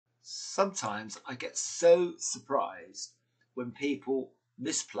Sometimes I get so surprised when people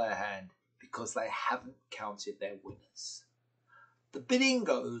misplay a hand because they haven't counted their winners. The bidding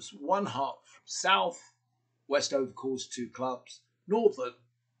goes one heart from south, West overcalls 2 clubs, Northern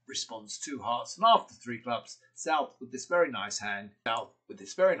responds 2 hearts, and after 3 clubs, South with this very nice hand now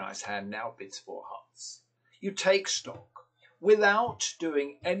bids 4 hearts. You take stock without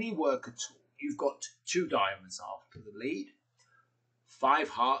doing any work at all. You've got 2 diamonds after the lead. 5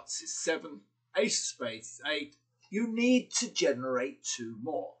 hearts is 7, ace of spades is 8. You need to generate 2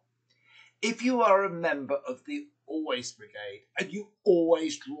 more. If you are a member of the Always Brigade and you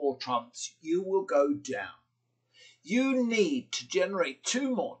always draw trumps, you will go down. You need to generate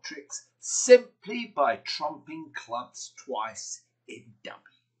 2 more tricks simply by trumping clubs twice in dummy.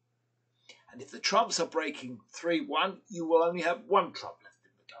 And if the trumps are breaking 3-1, you will only have 1 trump left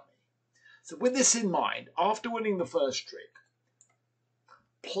in the dummy. So with this in mind, after winning the first trick,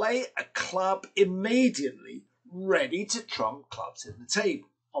 play a club immediately ready to trump clubs on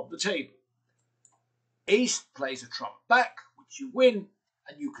the table. East plays a trump back, which you win,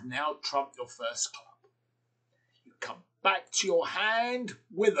 and you can now trump your first club. You come back to your hand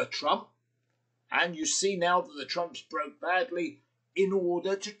with a trump, and you see now that the trumps broke badly in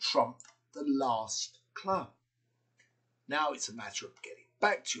order to trump the last club. Now it's a matter of getting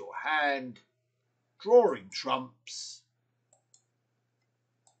back to your hand, drawing trumps,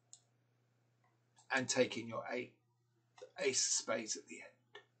 and taking your ace of spades at the end.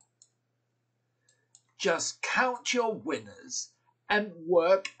 Just count your winners and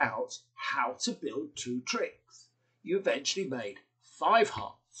work out how to build 2 tricks. You eventually made 5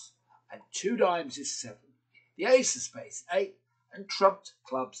 hearts, and 2 dimes is 7. The ace of spades 8, and trumped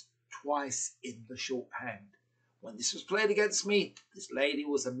clubs twice in the shorthand. When this was played against me, this lady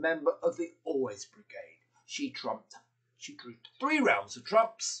was a member of the Always Brigade. She drew 3 rounds of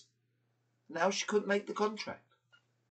trumps. Now she couldn't make the contract.